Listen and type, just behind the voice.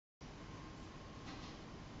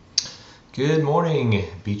Good morning,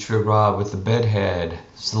 Beachford Rob with the bedhead.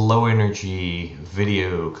 It's a low energy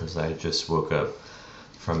video because I just woke up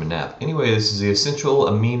from a nap. Anyway, this is the Essential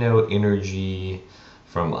Amino Energy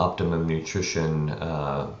from Optimum Nutrition,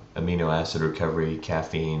 amino acid recovery,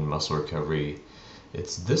 caffeine, muscle recovery.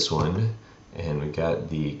 It's this one, and we got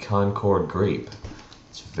the Concord Grape.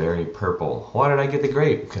 It's very purple. Why did I get the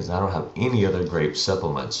grape? Because I don't have any other grape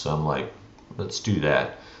supplements, so I'm like, let's do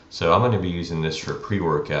that. So I'm going to be using this for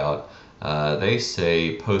pre-workout. They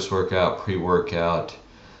say post-workout, pre-workout,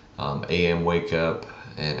 AM wake up,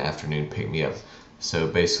 and afternoon pick me up. So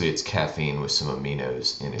basically it's caffeine with some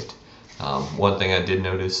aminos in it. One thing I did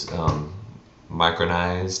notice,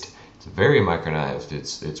 micronized. It's very micronized.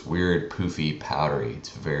 It's weird, poofy, powdery. It's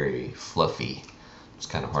very fluffy. It's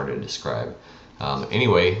kind of hard to describe.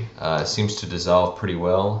 Anyway, seems to dissolve pretty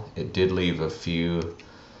well. It did leave a few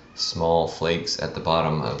small flakes at the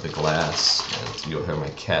bottom of the glass. And you'll hear my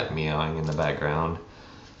cat meowing in the background.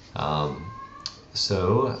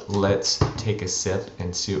 So let's take a sip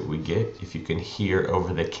and see what we get. If you can hear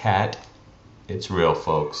over the cat, it's real,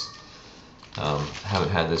 folks.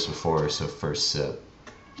 Haven't had this before, so first sip.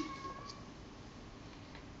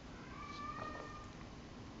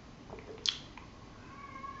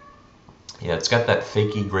 Yeah, it's got that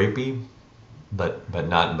fakey grapey, but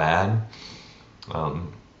not bad.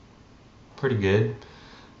 Pretty good.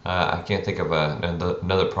 I can't think of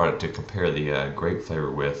another product to compare the grape flavor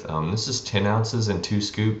with. This is 10 ounces and 2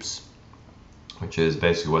 scoops, which is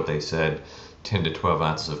basically what they said, 10 to 12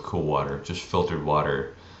 ounces of cool water, just filtered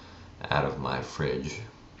water out of my fridge.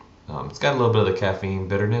 It's got a little bit of the caffeine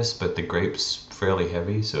bitterness, but the grape's fairly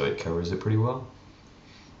heavy, so it covers it pretty well.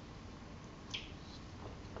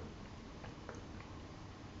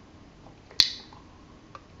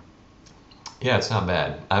 Yeah, it's not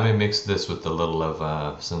bad. I may mix this with a little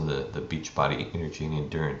of some of the Beachbody Energy and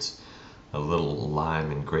Endurance. A little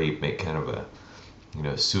lime and grape make kind of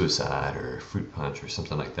a, suicide or fruit punch or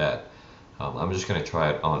something like that. I'm just going to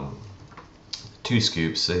try it on 2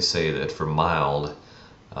 scoops. They say that for mild,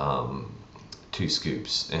 2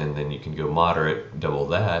 scoops. And then you can go moderate, double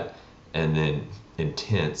that. And then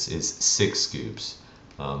intense is 6 scoops.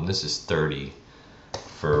 This is 30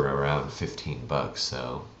 for around 15 bucks,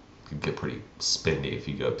 so could get pretty spendy if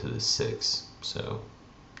you go up to the 6, so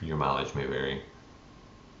your mileage may vary.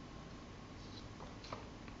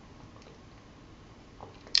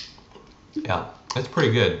 Yeah, it's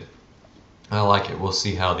pretty good. I like it. We'll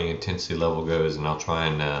see how the intensity level goes, and I'll try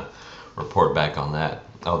and report back on that.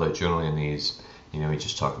 Although generally in these, we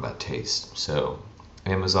just talk about taste. So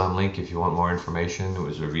Amazon link if you want more information. It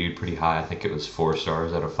was reviewed pretty high. I think it was 4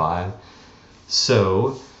 stars out of 5.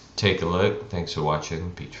 So take a look. Thanks for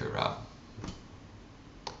watching. Beachford Rob.